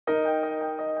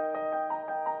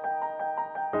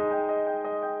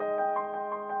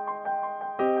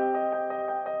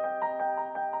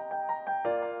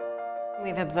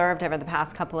We've observed over the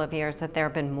past couple of years that there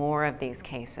have been more of these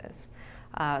cases.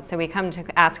 So we come to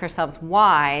ask ourselves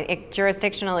why.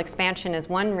 Jurisdictional expansion is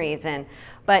one reason,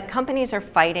 but companies are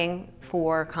fighting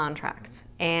for contracts.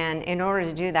 And in order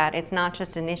to do that, it's not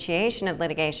just initiation of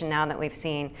litigation now that we've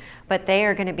seen, but they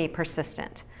are going to be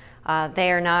persistent.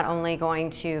 They are not only going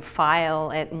to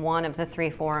file at one of the three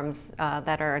forums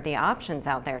that are the options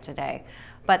out there today,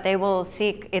 but they will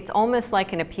seek, it's almost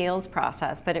like an appeals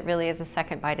process, but it really is a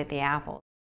second bite at the apple.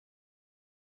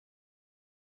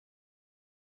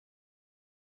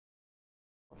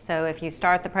 So if you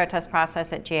start the protest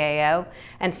process at GAO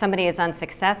and somebody is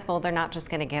unsuccessful, they're not just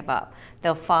going to give up.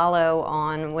 They'll follow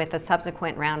on with a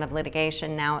subsequent round of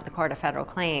litigation now at the Court of Federal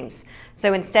Claims.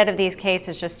 So instead of these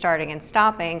cases just starting and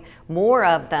stopping, more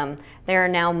of them, there are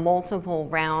now multiple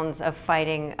rounds of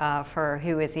fighting for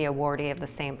who is the awardee of the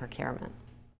same procurement.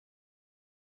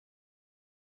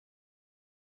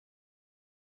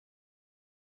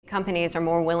 Companies are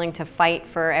more willing to fight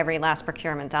for every last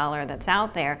procurement dollar that's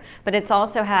out there, but it's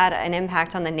also had an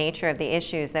impact on the nature of the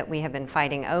issues that we have been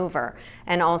fighting over,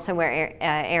 and also where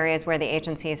areas where the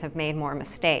agencies have made more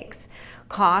mistakes.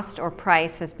 Cost or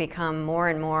price has become more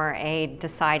and more a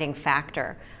deciding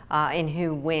factor in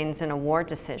who wins an award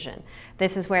decision.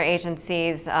 This is where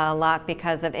agencies, a lot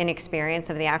because of inexperience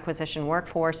of the acquisition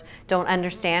workforce, don't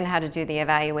understand how to do the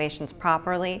evaluations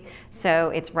properly, so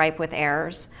it's ripe with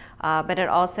errors. But it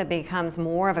also becomes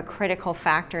more of a critical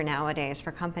factor nowadays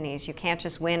for companies. You can't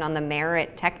just win on the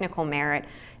merit, technical merit,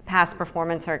 past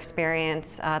performance or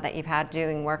experience that you've had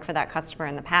doing work for that customer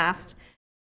in the past.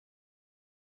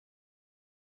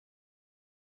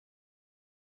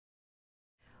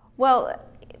 Well,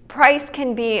 price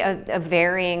can be a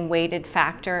varying weighted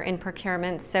factor in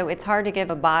procurement, so it's hard to give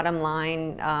a bottom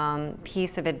line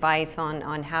piece of advice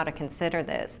on how to consider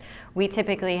this. We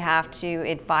typically have to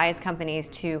advise companies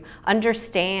to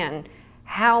understand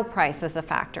how price is a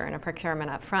factor in a procurement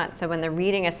up front. So when they're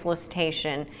reading a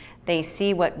solicitation, they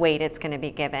see what weight it's going to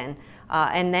be given,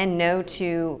 and then know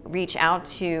to reach out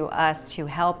to us to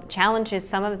help. Challenges,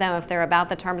 some of them, if they're about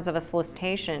the terms of a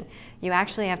solicitation, you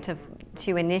actually have to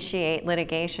initiate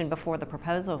litigation before the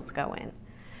proposals go in.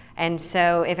 And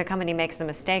so if a company makes a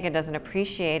mistake and doesn't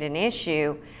appreciate an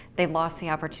issue, they've lost the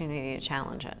opportunity to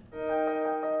challenge it.